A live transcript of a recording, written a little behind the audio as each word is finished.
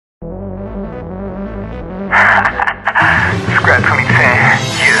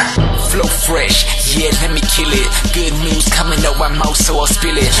flow fresh, yeah, let me kill it. Good news coming out my mouth, so I'll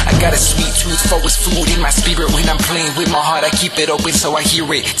spill it. I got a sweet tooth for its food in my spirit. When I'm playing with my heart, I keep it open so I hear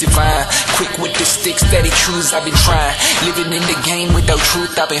it. Divine, quick with the sticks, steady truths I've been trying. Living in the game without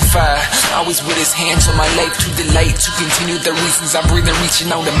truth, I've been fire. Always with his hands on my life to delight, to continue the reasons I'm breathing,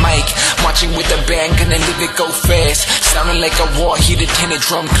 reaching on the mic. Marching with the band, gonna live it, go fast. Sounding like a war, hear the tenor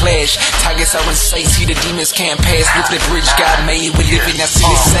drum clash. Targets are in sight, see the demons can't pass. With the bridge God made, we're living, I see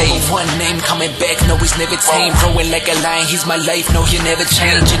it saved. One name coming back, no he's never tame. Growing like a lion, he's my life, no he'll never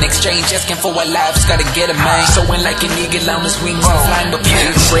change. In exchange, asking for our lives, gotta get a man. Soaring like an eagle on his wings, I'm flying the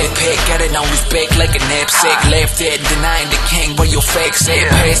plane. Red pack, got it on his back like a knapsack. Laughed at, denying the king, where your facts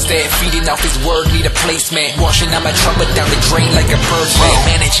at. Past that, feeding off his word, need a placement. Washing out my trouble down the drain like a bird's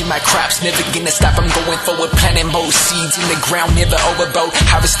man. Managing my crops, never gonna stop, I'm going forward. Planting more seeds in the ground, never overboard.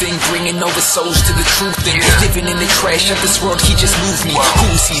 Harvesting, bringing over souls to the truth. And living in the trash of this world, he just moved me.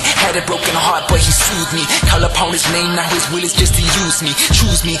 Who's he? Had a broken heart, but he soothed me. Call upon his name, now his will is just to use me.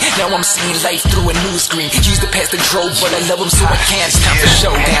 Choose me, now I'm seeing life through a new screen. Used to pass the drove, but I love him so I can't. It's time for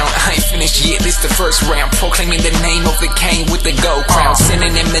showdown. I ain't finished yet, this the first round. Proclaiming the name of the king with the gold crown.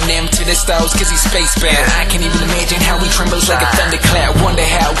 Sending Eminem to the stars cause he's spacebound. I can't even imagine how he trembles like a thundercloud. Wonder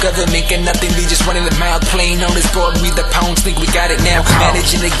how government got nothing, they just running the mouth. Playing on his board, we the pounds, think we got it now.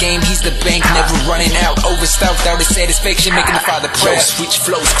 Managing the game, he's the bank, never running out. Overstuffed out of satisfaction, making the father proud. Switch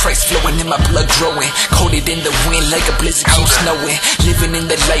flows, Christ flowing in my blood growing. Coated in the wind like a blizzard keeps snowing. Living in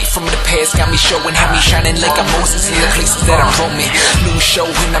the light from the past, got me showing how me shining like a Moses in the places that I'm roaming. New show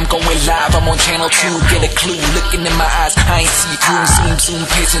when I'm going live, I'm on channel 2. Get a clue, looking in my eyes, I ain't see through. Zoom,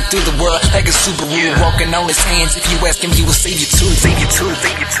 pacing through the world like a Subaru. Walking on his hands, if you ask him, he will save you too. Save you too,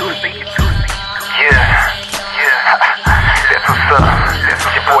 save you too, save you too. Yeah. That's what's up. It's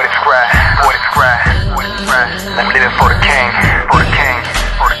your boy Dezcry. I'm living for the king.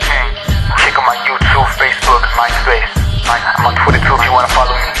 Check on my YouTube, Facebook, MySpace. I'm on Twitter too if you wanna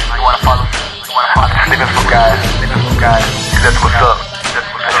follow me. I'm just living for God. That's what's up.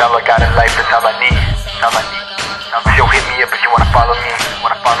 That's all I got in life. That's all I need. Yo, hit me up if you wanna follow me.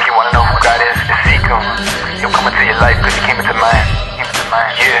 If you wanna know who God is, just seek him. He'll come into your life because he came into mine.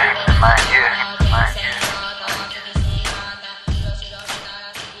 Yeah.